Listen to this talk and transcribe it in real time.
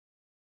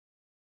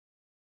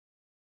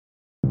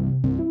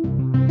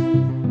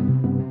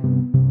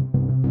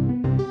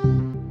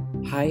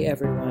Hi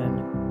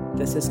everyone,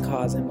 this is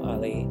Kazim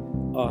Ali,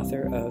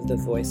 author of The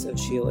Voice of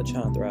Sheila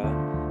Chandra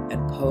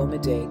and Poem a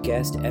Day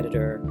guest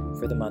editor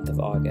for the month of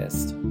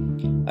August.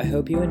 I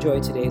hope you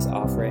enjoyed today's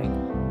offering,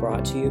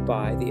 brought to you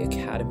by the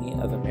Academy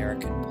of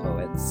American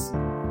Poets.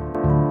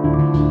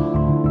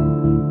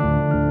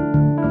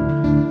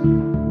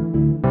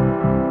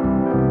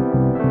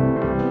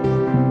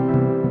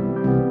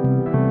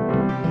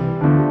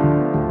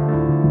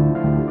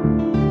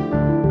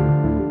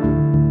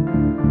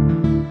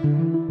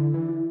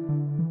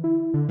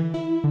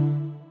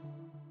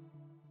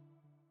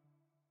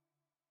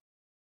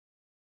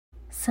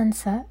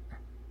 Sunset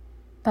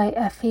by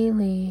Effie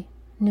Lee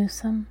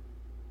Newsom.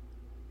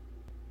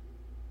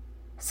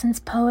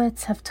 Since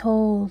poets have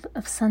told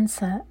of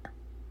sunset,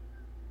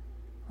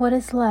 what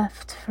is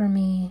left for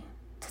me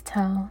to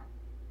tell?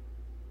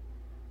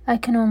 I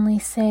can only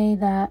say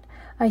that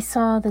I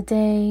saw the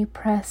day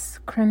press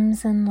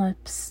crimson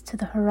lips to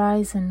the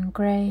horizon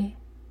gray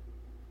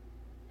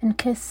and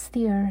kiss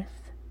the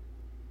earth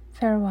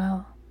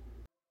farewell.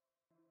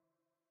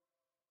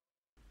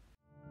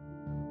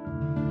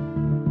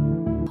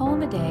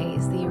 Poem a Day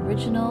is the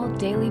original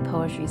daily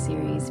poetry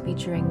series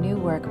featuring new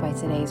work by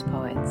today's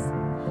poets.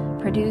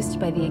 Produced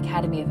by the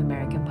Academy of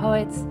American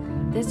Poets,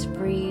 this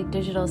free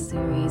digital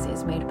series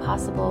is made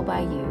possible by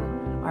you,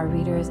 our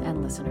readers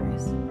and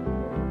listeners.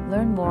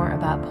 Learn more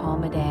about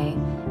Poem a Day,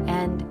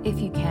 and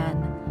if you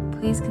can,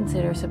 please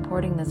consider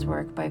supporting this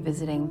work by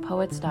visiting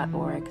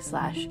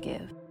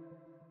poets.org/give.